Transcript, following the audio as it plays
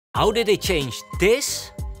How did they change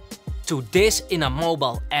this to this in a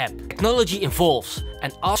mobile app? Technology evolves,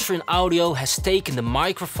 and Austrian Audio has taken the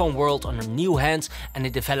microphone world under new hands, and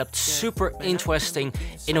they developed super interesting,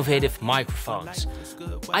 innovative microphones.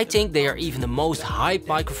 I think they are even the most hyped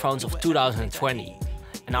microphones of 2020.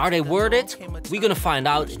 And are they worth it? We're gonna find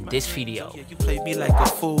out in this video. You played me like a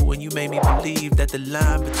fool when you made me believe that the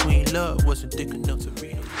line between love wasn't thick enough to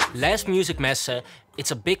read. Last Music Messe,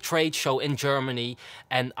 it's a big trade show in Germany,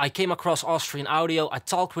 and I came across Austrian Audio. I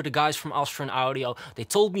talked with the guys from Austrian Audio. They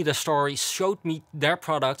told me the story, showed me their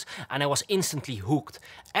products, and I was instantly hooked.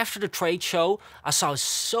 After the trade show, I saw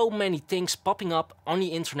so many things popping up on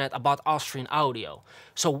the internet about Austrian Audio.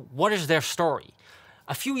 So what is their story?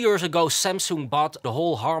 A few years ago, Samsung bought the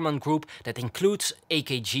whole Harman group that includes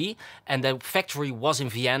AKG, and the factory was in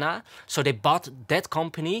Vienna. So they bought that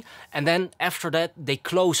company, and then after that they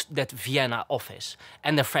closed that Vienna office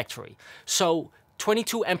and the factory. So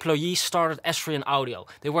 22 employees started Austrian Audio.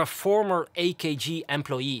 They were former AKG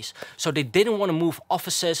employees. So they didn't want to move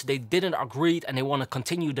offices, they didn't agree, and they want to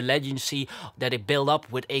continue the legacy that they built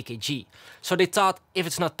up with AKG. So they thought, if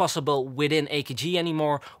it's not possible within AKG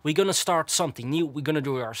anymore, we're gonna start something new, we're gonna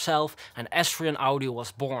do it ourselves, and Austrian Audio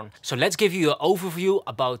was born. So let's give you an overview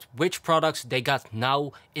about which products they got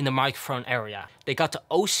now in the microphone area. They got the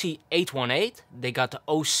OC818, they got the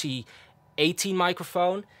OC818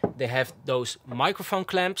 microphone. They have those microphone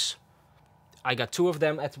clamps. I got 2 of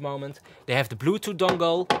them at the moment. They have the Bluetooth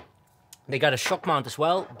dongle. They got a shock mount as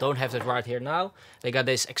well. Don't have that right here now. They got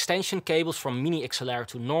these extension cables from mini XLR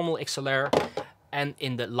to normal XLR. And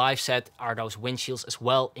in the live set are those windshields as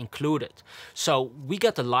well included. So we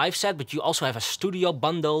got the live set, but you also have a studio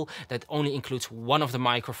bundle that only includes one of the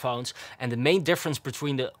microphones. And the main difference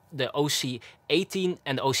between the OC18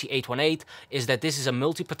 and the OC818 is that this is a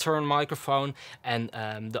multi-pattern microphone, and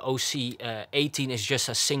the OC18 is just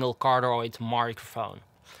a single cardioid microphone.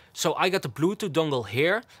 So I got the Bluetooth dongle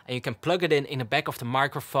here, and you can plug it in the back of the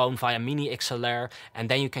microphone via mini XLR, and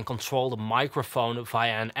then you can control the microphone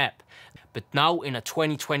via an app. But now in a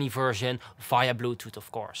 2020 version via Bluetooth, of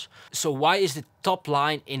course. So why is the top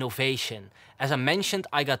line innovation? As I mentioned,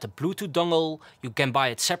 I got the Bluetooth dongle. You can buy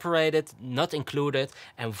it separated, not included,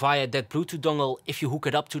 and via that Bluetooth dongle, if you hook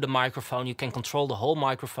it up to the microphone, you can control the whole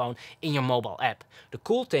microphone in your mobile app. The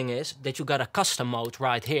cool thing is that you got a custom mode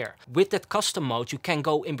right here. With that custom mode, you can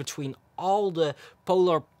go in between all the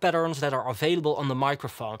polar patterns that are available on the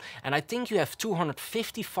microphone, and I think you have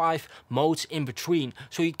 255 modes in between,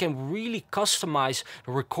 so you can really customize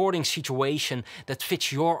the recording situation that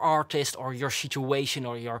fits your artist or your situation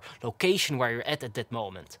or your location where you're at that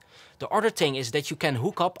moment. The other thing is that you can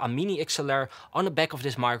hook up a mini XLR on the back of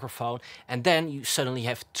this microphone, and then you suddenly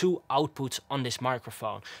have 2 outputs on this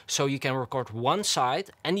microphone. So you can record one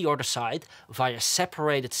side and the other side via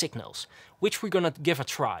separated signals, which we're gonna give a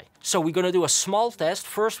try. So we're gonna do a small test.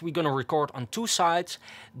 First we're gonna record on 2 sides,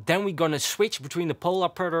 then we're gonna switch between the polar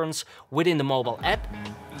patterns within the mobile app.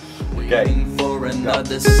 Okay. For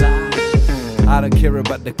another side. I don't care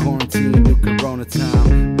about the quarantine, do corona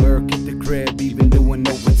time. Work at the crib, even doing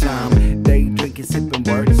overtime. Day drinking, sipping,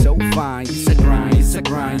 work so fine. It's a grind, it's a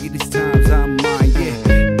grind. Yeah, these times I'm mine,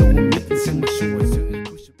 yeah. Doing meetings in my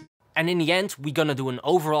shorts. And in the end, we're gonna do an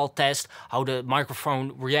overall test how the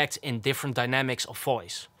microphone reacts in different dynamics of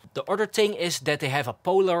voice. The other thing is that they have a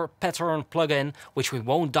polar pattern plugin, which we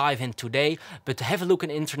won't dive in today, but have a look on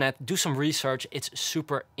the internet, do some research, it's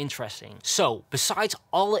super interesting. So, besides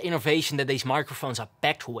all the innovation that these microphones are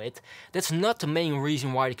packed with, that's not the main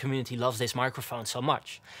reason why the community loves this microphone so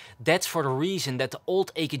much. That's for the reason that the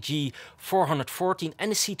old AKG 414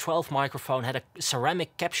 and the C12 microphone had a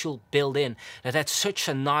ceramic capsule built in that had such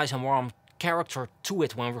a nice and warm character to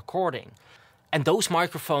it when recording. And those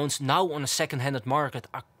microphones now on the second-hand market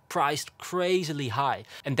are priced crazily high,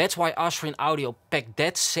 and that's why Austrian Audio packed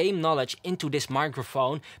that same knowledge into this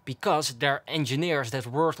microphone, because their engineers that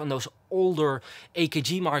worked on those older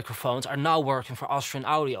AKG microphones are now working for Austrian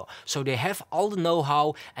Audio. So they have all the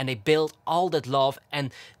know-how and they built all that love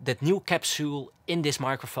and that new capsule in this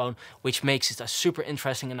microphone, which makes it a super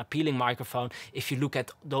interesting and appealing microphone. If you look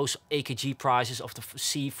at those AKG prices of the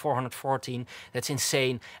C414, that's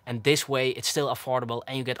insane, and this way it's still affordable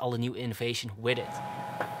and you get all the new innovation with it.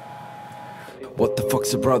 What the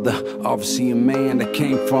fuck's a brother? Obviously a man that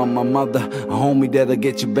came from my mother. A homie that'll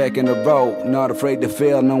get you back in the road. Not afraid to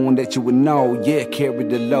fail, knowing that you would know. Yeah, carry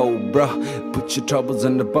the load, bruh. Put your troubles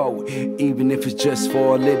in the boat. Even if it's just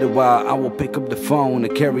for a little while, I will pick up the phone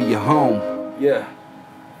and carry you home. Yeah,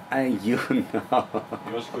 and you know.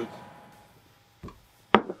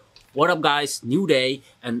 What up guys, new day,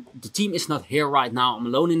 and the team is not here right now. I'm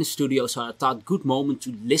alone in the studio, so I thought good moment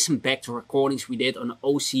to listen back to recordings we did on the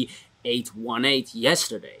OC818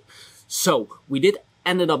 yesterday. So we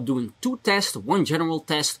ended up doing 2 tests, 1 general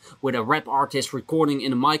test with a rap artist recording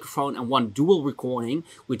in a microphone and 1 dual recording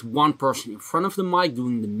with 1 person in front of the mic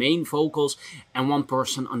doing the main vocals and 1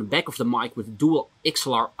 person on the back of the mic with dual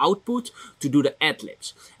XLR output to do the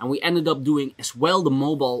ad-libs. And we ended up doing as well the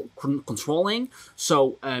mobile controlling,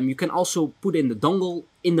 so you can also put in the dongle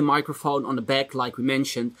in the microphone on the back like we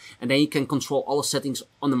mentioned, and then you can control all the settings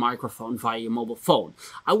on the microphone via your mobile phone.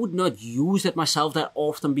 I would not use that myself that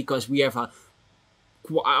often because we have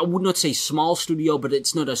I would not say small studio, but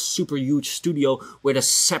it's not a super huge studio with a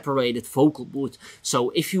separated vocal booth. So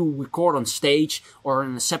if you record on stage or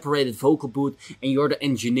in a separated vocal booth and you're the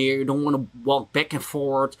engineer, you don't want to walk back and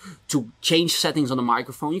forward to change settings on the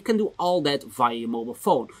microphone, you can do all that via your mobile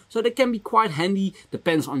phone. So that can be quite handy,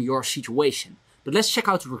 depends on your situation. But let's check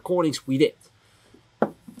out the recordings we did.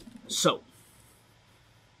 So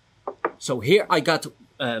here I got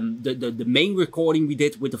the main recording we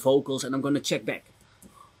did with the vocals, and I'm gonna check back.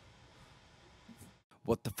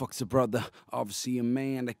 What the fuck's a brother? Obviously a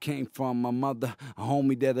man that came from my mother. A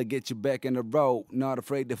homie that'll get you back in the road. Not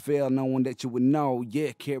afraid to fail, knowing that you would know.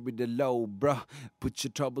 Yeah, carry the load, bruh. Put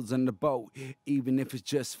your troubles in the boat. Even if it's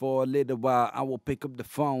just for a little while, I will pick up the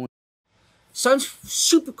phone. Sounds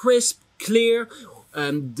super crisp, clear.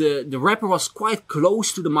 The rapper was quite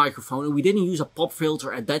close to the microphone and we didn't use a pop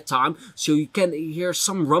filter at that time, so you can hear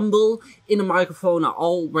some rumble in the microphone. I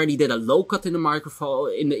already did a low cut in the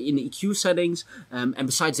microphone in the EQ settings, and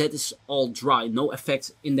besides that it's all dry, no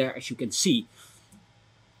effects in there as you can see.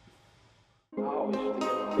 What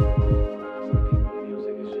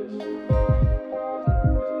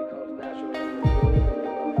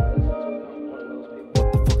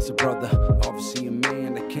the fuck's a brother? Obviously a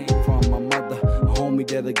man that came from my mother. Homie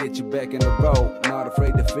that'll get you back in the road. Not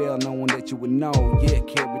afraid to fail, knowing that you would know. Yeah,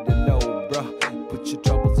 carry the load, bruh. Put your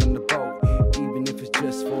troubles in the boat. Even if it's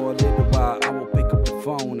just for a little while, I will pick up the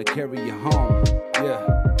phone and carry you home.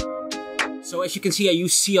 Yeah. So as you can see, I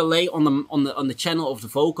use CLA on the channel of the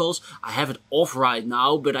vocals. I have it off right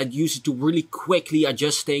now, but I use it to really quickly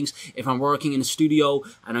adjust things if I'm working in the studio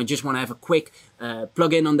and I just want to have a quick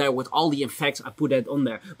plug-in on there with all the effects. I put that on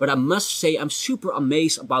there. But I must say I'm super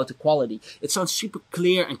amazed about the quality. It sounds super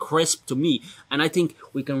clear and crisp to me, and I think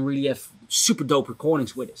we can really have super dope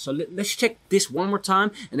recordings with it. So let's check this one more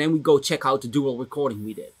time and then we go check out the dual recording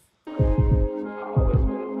we did.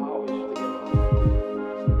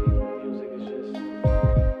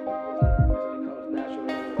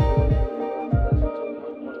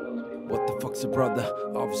 A brother,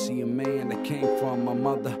 obviously a man that came from my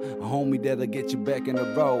mother. A homie that'll get you back in the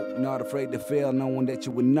road. Not afraid to fail, knowing that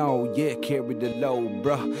you would know. Yeah, carry the load,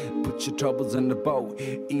 bruh. Put your troubles in the boat,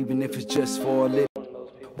 even if it's just for a little.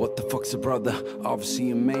 What the fuck's a brother?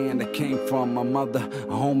 Obviously a man that came from my mother.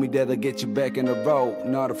 A homie that'll get you back in the road.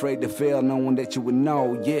 Not afraid to fail, knowing that you would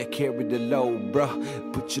know. Yeah, carry the load,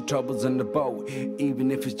 bruh. Put your troubles in the boat,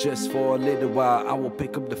 even if it's just for a little while. I will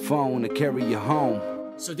pick up the phone and carry you home.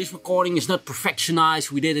 So this recording is not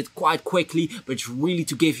perfectionized, we did it quite quickly, but it's really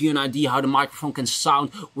to give you an idea how the microphone can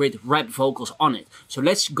sound with rap vocals on it. So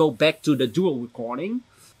let's go back to the dual recording.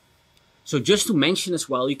 So just to mention as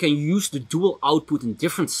well, you can use the dual output in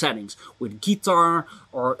different settings, with guitar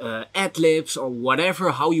or ad-libs or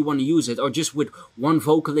whatever, how you want to use it, or just with 1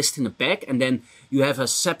 vocalist in the back, and then you have a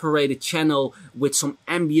separated channel with some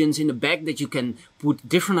ambience in the back that you can put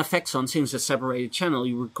different effects on. Since it's a separated channel,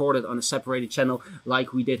 you record it on a separated channel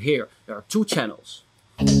like we did here. There are 2 channels.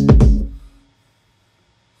 Let's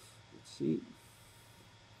see.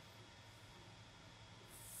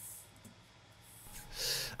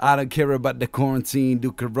 I don't care about the quarantine,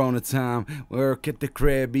 do corona time. Work at the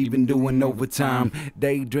crib, even doing overtime.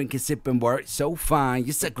 Day drinking, sipping, work so fine.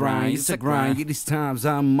 It's a grind, it's a grind. Yeah, these times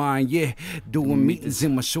I'm mine, yeah. Doing meetings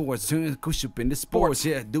in my shorts, turning push up in the sports,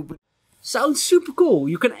 yeah. Sounds super cool.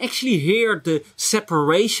 You can actually hear the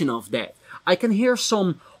separation of that. I can hear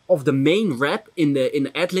some of the main rap in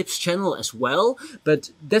the ad-libs channel as well, but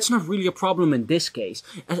that's not really a problem in this case.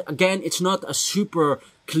 Again, it's not a super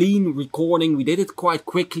clean recording. We did it quite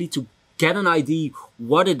quickly to get an idea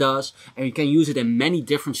what it does, and you can use it in many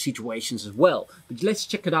different situations as well. But let's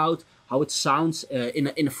check it out, how it sounds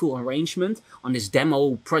in a full arrangement on this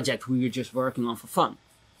demo project we were just working on for fun.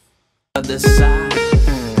 I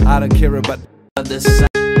don't care about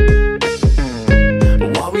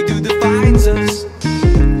what we do defines us.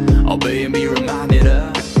 Obey and be reminded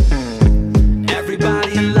of.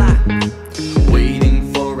 Everybody alive,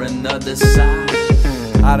 waiting for another sign.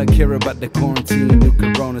 I don't care about about the quarantine,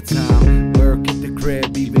 the corona time. Work at the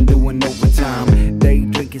crib, even doing overtime. Day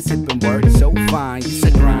drinking, sipping, work so fine. It's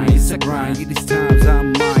a grind, it's a grind. Yeah, these times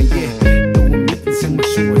I'm mine, yeah. Doing mittens in my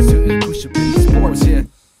shorts, push up in the sports, yeah.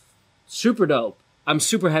 Super dope. I'm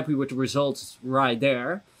super happy with the results right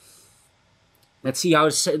there. Let's see how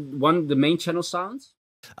the main channel sounds.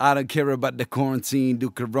 I don't care about the quarantine,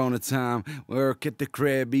 do corona time. Work at the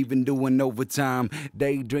crib, even doing overtime.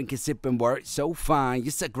 Day drinking, sipping, work so fine.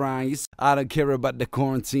 It's a grind. I don't care about the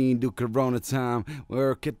quarantine, do corona time.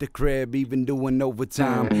 Work at the crib, even doing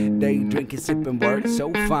overtime. Day drinking, sipping, work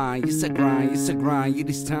so fine. It's a grind, it's a grind. Yeah,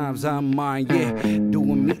 these times I'm mine, yeah.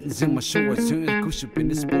 Doing mittens in my shorts, push up in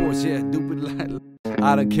the sports, yeah. Do it like.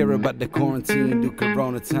 I don't care about the quarantine, do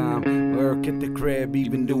corona time. Work at the crib,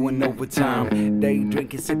 even doing overtime. Day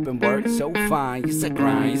drinking, sipping, work so fine. It's a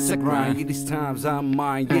grind, it's a grind. Yeah, these times I'm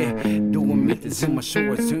mine, yeah. Doing mittens in my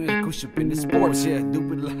shorts, push up in the sports, yeah. Do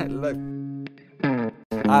it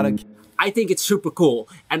like. I think it's super cool,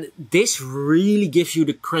 and this really gives you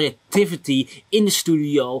the creativity in the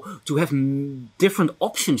studio to have different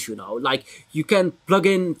options, you know. Like, you can plug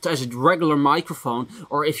in as a regular microphone,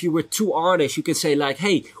 or if you were two artists, you can say like,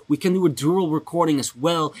 hey, we can do a dual recording as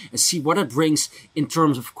well and see what it brings in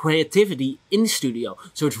terms of creativity in the studio.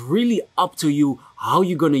 So it's really up to you how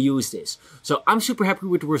you're going to use this. So I'm super happy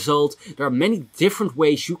with the result. There are many different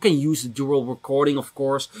ways you can use the dual recording, of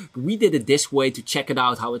course, but we did it this way to check it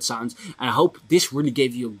out how it sounds, and I hope this really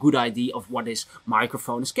gave you a good idea of what this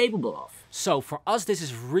microphone is capable of. So for us, this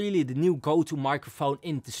is really the new go-to microphone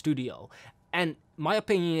in the studio. And my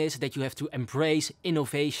opinion is that you have to embrace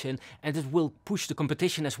innovation, and it will push the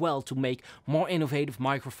competition as well to make more innovative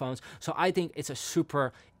microphones. So I think it's a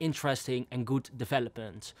super interesting and good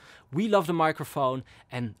development. We love the microphone,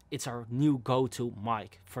 and it's our new go-to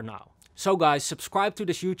mic for now. So guys, subscribe to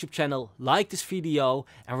this YouTube channel, like this video,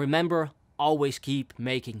 and remember, always keep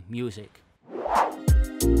making music.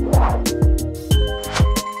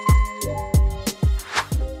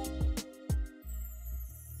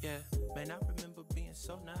 Yeah, man, I remember being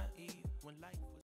so naive when life